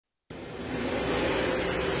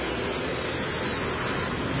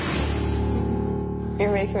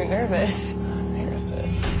You're making me nervous. Here, sit.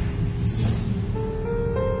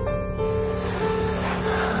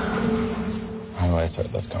 How do I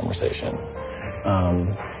start this conversation?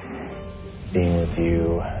 Being with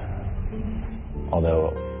you,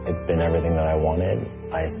 although it's been everything that I wanted,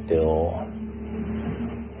 I still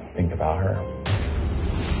think about her.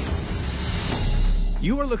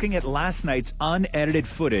 You are looking at last night's unedited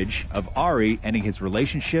footage of Arie ending his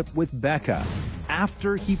relationship with Becca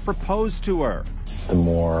after he proposed to her. The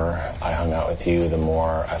more I hung out with you, the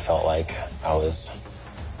more I felt like I was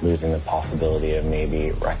losing the possibility of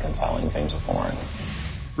maybe reconciling things with Lauren.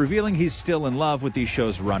 Revealing he's still in love with the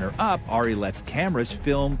show's runner-up, Arie lets cameras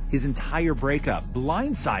film his entire breakup,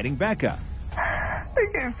 blindsiding Becca. I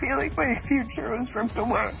can feel like my future was ripped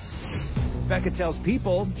away. Becca tells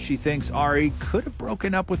People she thinks Arie could have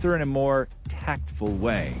broken up with her in a more tactful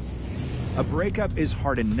way. A breakup is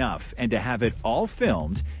hard enough, and to have it all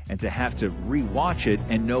filmed and to have to re-watch it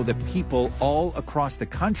and know that people all across the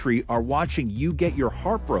country are watching you get your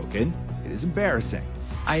heart broken, it is embarrassing.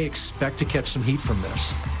 I expect to catch some heat from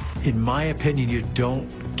this. In my opinion, you don't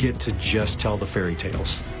get to just tell the fairy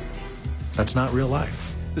tales. That's not real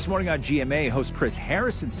life. This morning on GMA, host Chris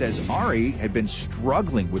Harrison says Arie had been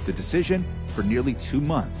struggling with the decision for nearly 2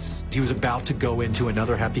 months. He was about to go into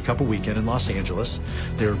another happy couple weekend in Los Angeles.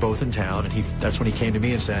 They were both in town, and that's when he came to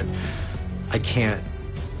me and said, I can't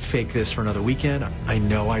fake this for another weekend. I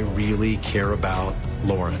know I really care about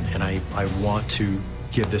Lauren, and I want to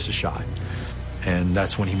give this a shot. And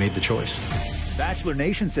that's when he made the choice. Bachelor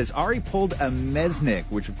Nation says Arie pulled a Mesnick,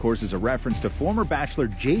 which of course is a reference to former Bachelor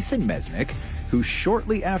Jason Mesnick, who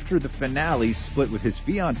shortly after the finale split with his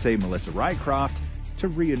fiancée Melissa Rycroft to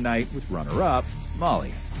reunite with runner-up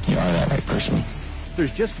Molly. You are that right person.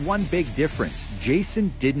 There's just one big difference.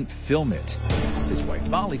 Jason didn't film it. His wife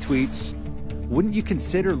Molly tweets, wouldn't you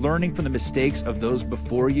consider learning from the mistakes of those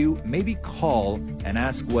before you? Maybe call and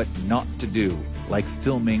ask what not to do, like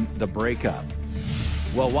filming the breakup.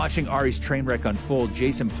 While watching Arie's train wreck unfold,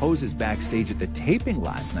 Jason poses backstage at the taping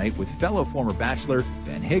last night with fellow former Bachelor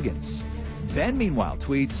Ben Higgins. Ben, meanwhile,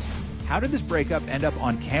 tweets, how did this breakup end up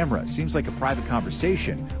on camera? Seems like a private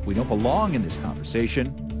conversation. We don't belong in this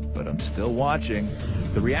conversation, but I'm still watching.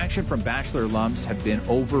 The reaction from Bachelor alums have been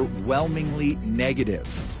overwhelmingly negative.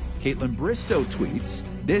 Caitlin Bristow tweets,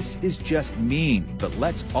 this is just mean, but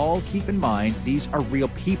let's all keep in mind these are real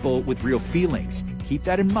people with real feelings. Keep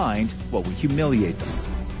that in mind while we humiliate them.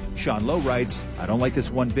 Sean Lowe writes, I don't like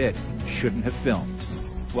this one bit. Shouldn't have filmed.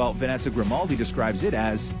 While Vanessa Grimaldi describes it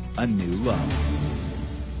as a new love.